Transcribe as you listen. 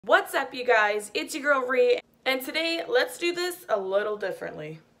What's up, you guys? It's your girl Ree, and today let's do this a little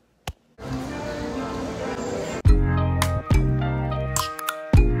differently.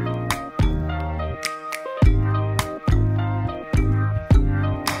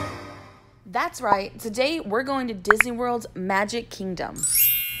 That's right, today we're going to Disney World's Magic Kingdom.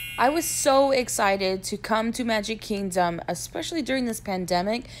 I was so excited to come to Magic Kingdom, especially during this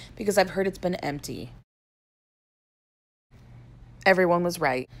pandemic, because I've heard it's been empty. Everyone was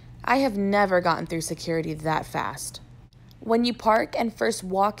right. I have never gotten through security that fast. When you park and first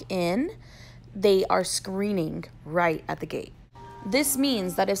walk in, they are screening right at the gate. This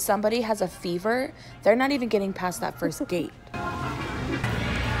means that if somebody has a fever, they're not even getting past that first gate.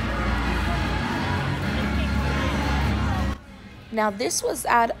 Now, this was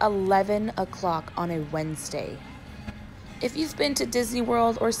at 11 o'clock on a Wednesday. If you've been to Disney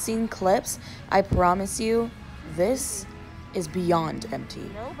World or seen clips, I promise you, this is beyond empty.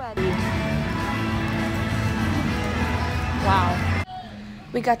 Nobody. Wow.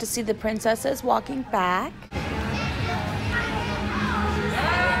 We got to see the princesses walking back.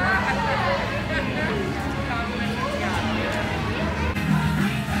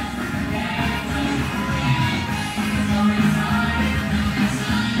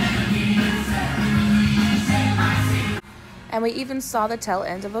 And we even saw the tail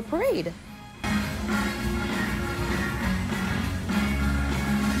end of a parade.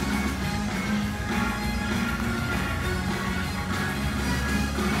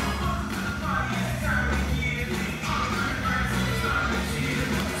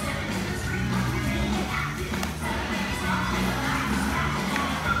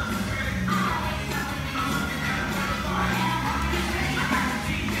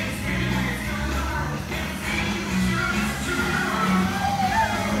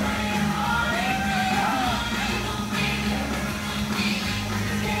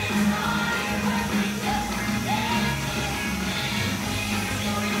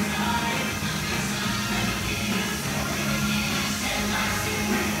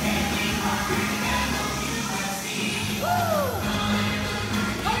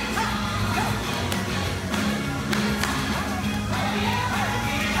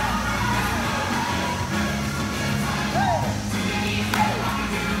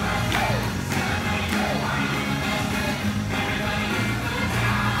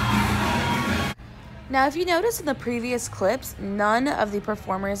 Now, if you notice in the previous clips, none of the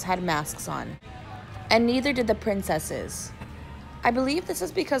performers had masks on, and neither did the princesses. I believe this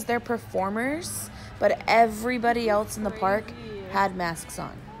is because they're performers, but everybody else in the park had masks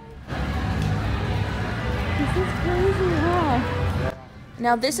on. This is crazy, huh?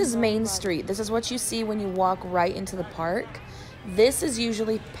 Now, this is Main Street. This is what you see when you walk right into the park. This is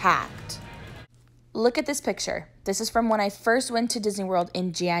usually packed. Look at this picture. This is from when I first went to Disney World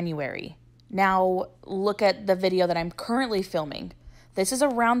in January. Now, look at the video that I'm currently filming. This is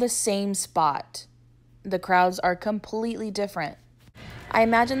around the same spot. The crowds are completely different. I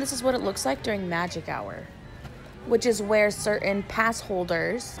imagine this is what it looks like during Magic Hour, which is where certain pass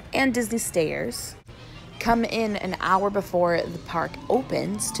holders and Disney stayers come in an hour before the park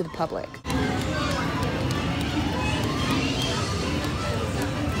opens to the public.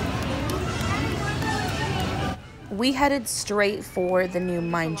 We headed straight for the new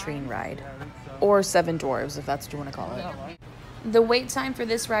Mine Train ride, or Seven Dwarfs, if that's what you want to call it. The wait time for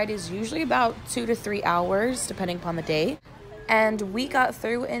this ride is usually about 2 to 3 hours, depending upon the day, and we got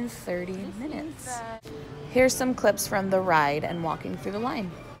through in 30 minutes. Here's some clips from the ride and walking through the line.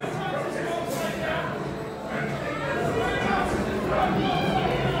 It's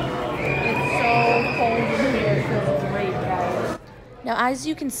so cold in here. It feels great, guys. Now, as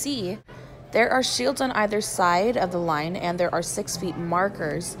you can see, there are shields on either side of the line, and there are 6 feet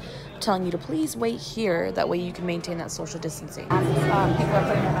markers telling you to please wait here. That way you can maintain that social distancing. People are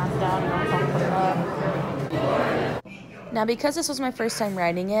putting their masks down, and put it up. Now, because this was my first time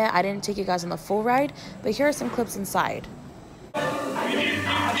riding it, I didn't take you guys on the full ride, but here are some clips inside.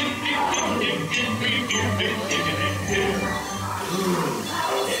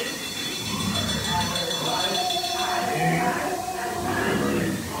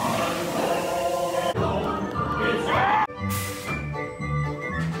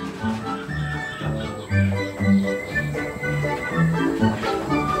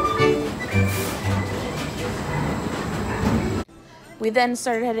 We then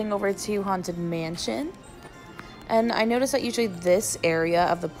started heading over to Haunted Mansion, and I noticed that usually this area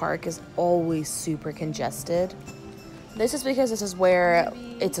of the park is always super congested. This is because this is where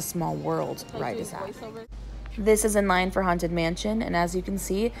It's a Small World ride is at. This is in line for Haunted Mansion, and as you can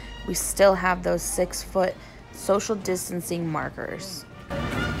see, we still have those 6-foot social distancing markers.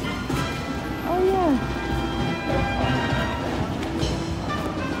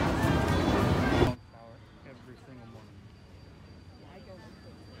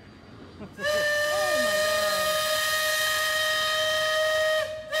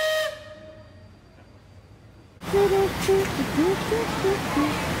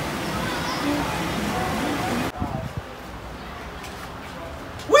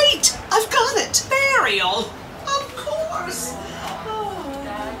 Wait! I've got it! Burial! Of course!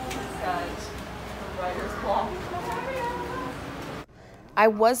 I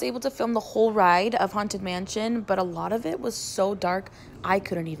was able to film the whole ride of Haunted Mansion, but a lot of it was so dark, I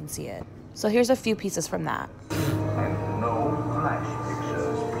couldn't even see it. So here's a few pieces from that. And no flash pictures,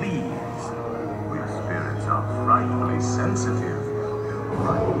 please. We spirits are frightfully sensitive.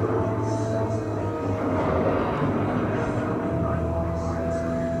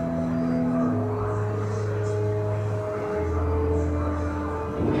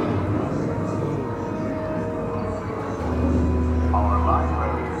 Our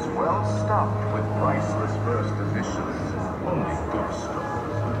library is well stocked with priceless first editions. Only good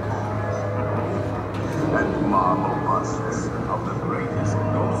stories. And marble busts of the greatest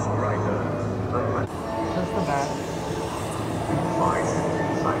ghost writer. Just the back.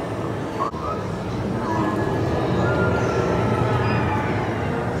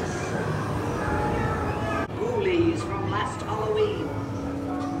 Ghoulies from last Halloween,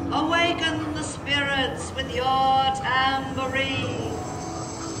 awaken the spirits with your tambourine.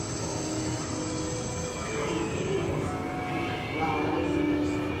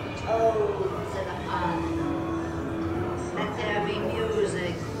 Toads in a pond, let there be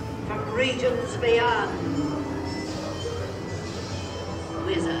music from regions beyond.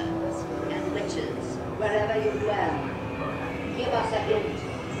 Wizards and witches, wherever you dwell, give us a hint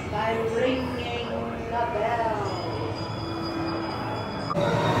by ringing the bell.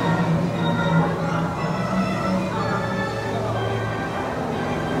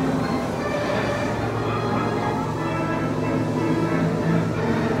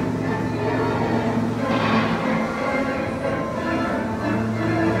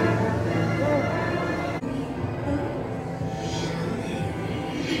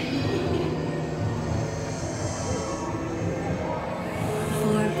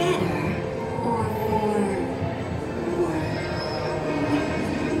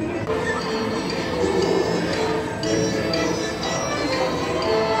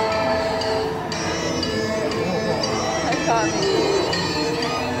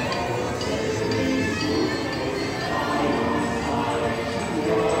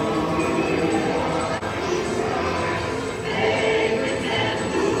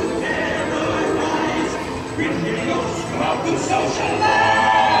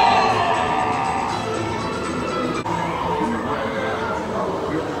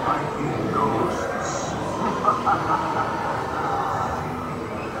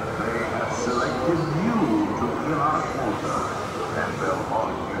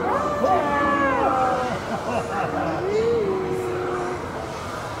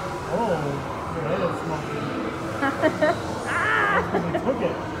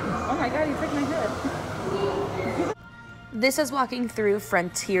 Oh my god, you took my head. This is walking through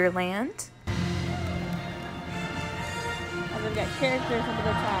Frontierland. And they've got characters up at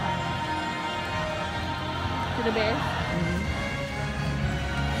the top. To the base.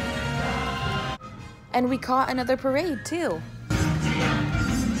 And we caught another parade too.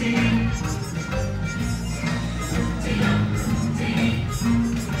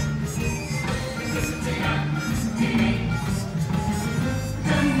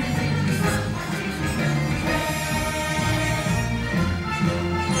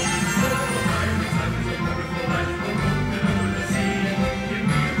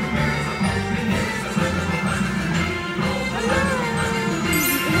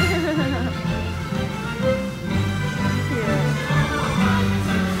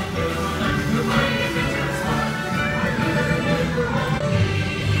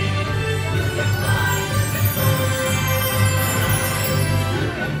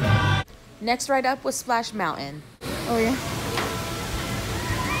 Next ride up was Splash Mountain. Oh yeah.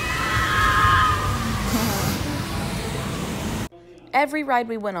 Every ride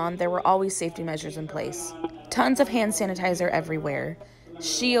we went on, there were always safety measures in place. Tons of hand sanitizer everywhere,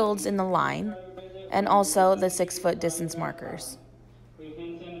 shields in the line, and also the 6-foot distance markers.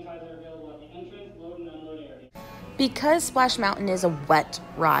 Because Splash Mountain is a wet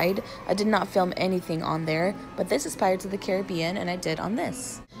ride, I did not film anything on there, but this is Pirates of the Caribbean and I did on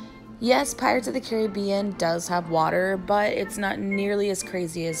this. Yes, Pirates of the Caribbean does have water, but it's not nearly as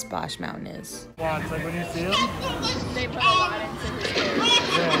crazy as Splash Mountain is. Yeah, it's like when you see him, They put a lot into his hair.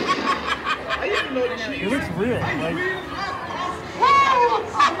 yeah. It looks real. Like,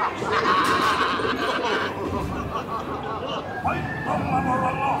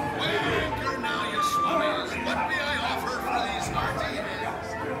 Now, you swummies, what may I offer for these hearty heads?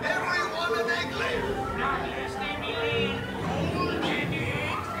 Everyone an egg layer.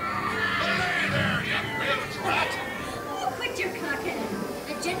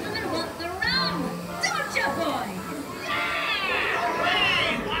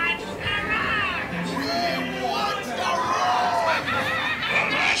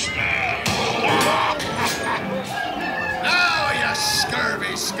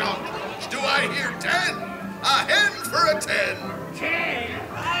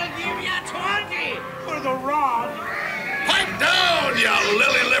 you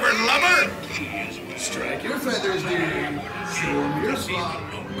lily-livered lubber! Strike your feathers, dear. Show 'em your spot.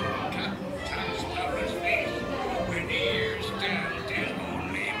 When ears down, 'tis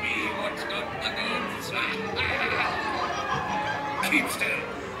only me what's got the goods. Keep still.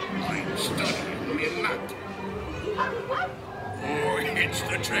 I'm studying me lot. Oh, it's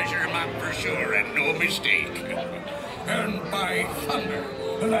the treasure map for sure and no mistake. And by thunder,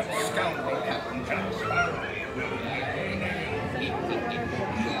 that scoundrel Captain Jack Sparrow will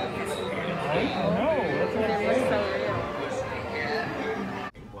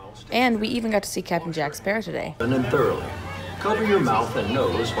And we even got to see Captain Jack Sparrow today. And thoroughly. Cover your mouth and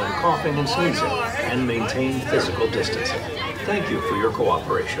nose when coughing and sneezing, and maintain physical distancing. Thank you for your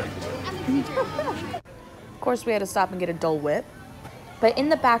cooperation. Of course, we had to stop and get a Dole Whip. But in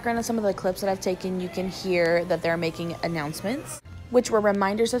the background of some of the clips that I've taken, you can hear that they're making announcements, which were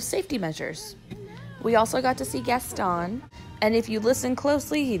reminders of safety measures. We also got to see Gaston, and if you listen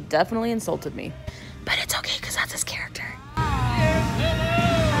closely, he definitely insulted me. But it's okay, because that's his character.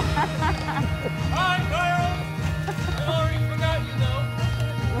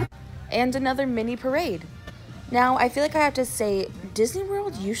 And another mini parade. Now, I feel like I have to say, Disney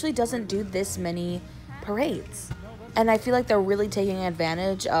World usually doesn't do this many parades. And I feel like they're really taking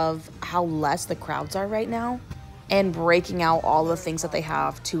advantage of how less the crowds are right now and breaking out all the things that they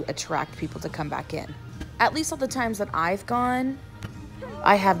have to attract people to come back in. At least all the times that I've gone,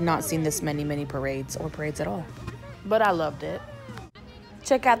 I have not seen this many parades or parades at all. But I loved it.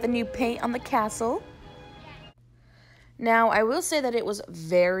 Check out the new paint on the castle. Now, I will say that it was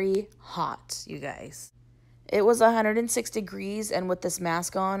very hot, you guys. It was 106 degrees, and with this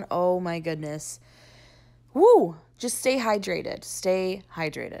mask on, oh my goodness. Woo! Just stay hydrated. Stay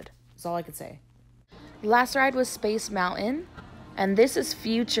hydrated. That's all I could say. Last ride was Space Mountain, and this is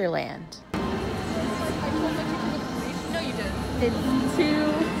Futureland. No, you didn't. It's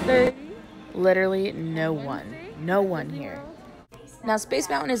 2:30. Literally no one here. Now, Space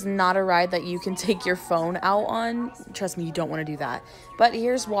Mountain is not a ride that you can take your phone out on. Trust me, you don't want to do that. But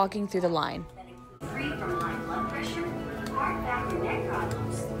here's walking through the line. Free from high blood pressure, heart failure, neck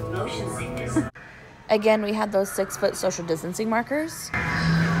problems, motion sickness. Again, we had those 6-foot social distancing markers.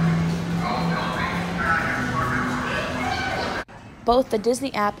 Both the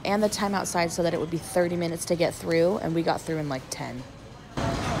Disney app and the time outside so that it would be 30 minutes to get through, and we got through in like 10.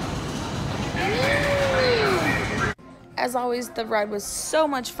 As always, the ride was so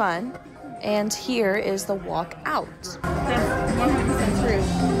much fun, and here is the walk out. That's 100% true.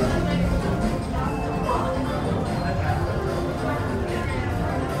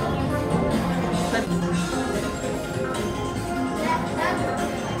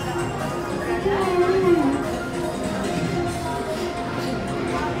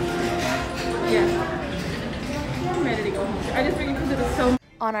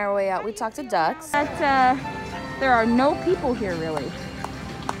 On our way out, we talked to ducks. There are no people here, really.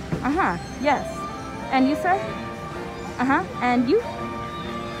 Yes. And you, sir? And you?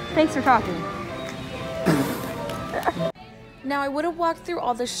 Thanks for talking. Now, I would have walked through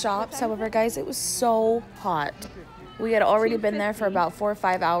all the shops. However, guys, it was so hot. We had already been there for about 4 or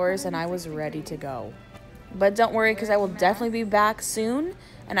 5 hours, and I was ready to go. But don't worry, because I will definitely be back soon,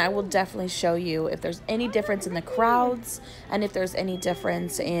 and I will definitely show you if there's any difference in the crowds and if there's any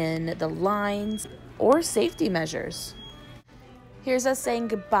difference in the lines or safety measures. Here's us saying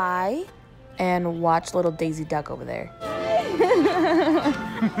goodbye, and watch little Daisy Duck over there.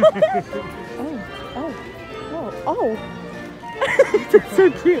 Oh. That's so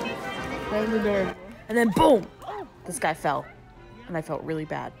cute. That was adorable. And then boom, this guy fell, and I felt really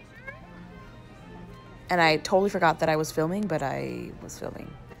bad. And I totally forgot that I was filming, but I was filming.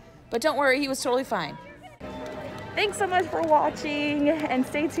 But don't worry, he was totally fine. Thanks so much for watching, and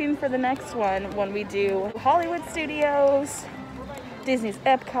stay tuned for the next one when we do Hollywood Studios, Disney's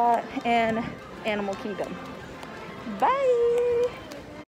Epcot, and Animal Kingdom. Bye!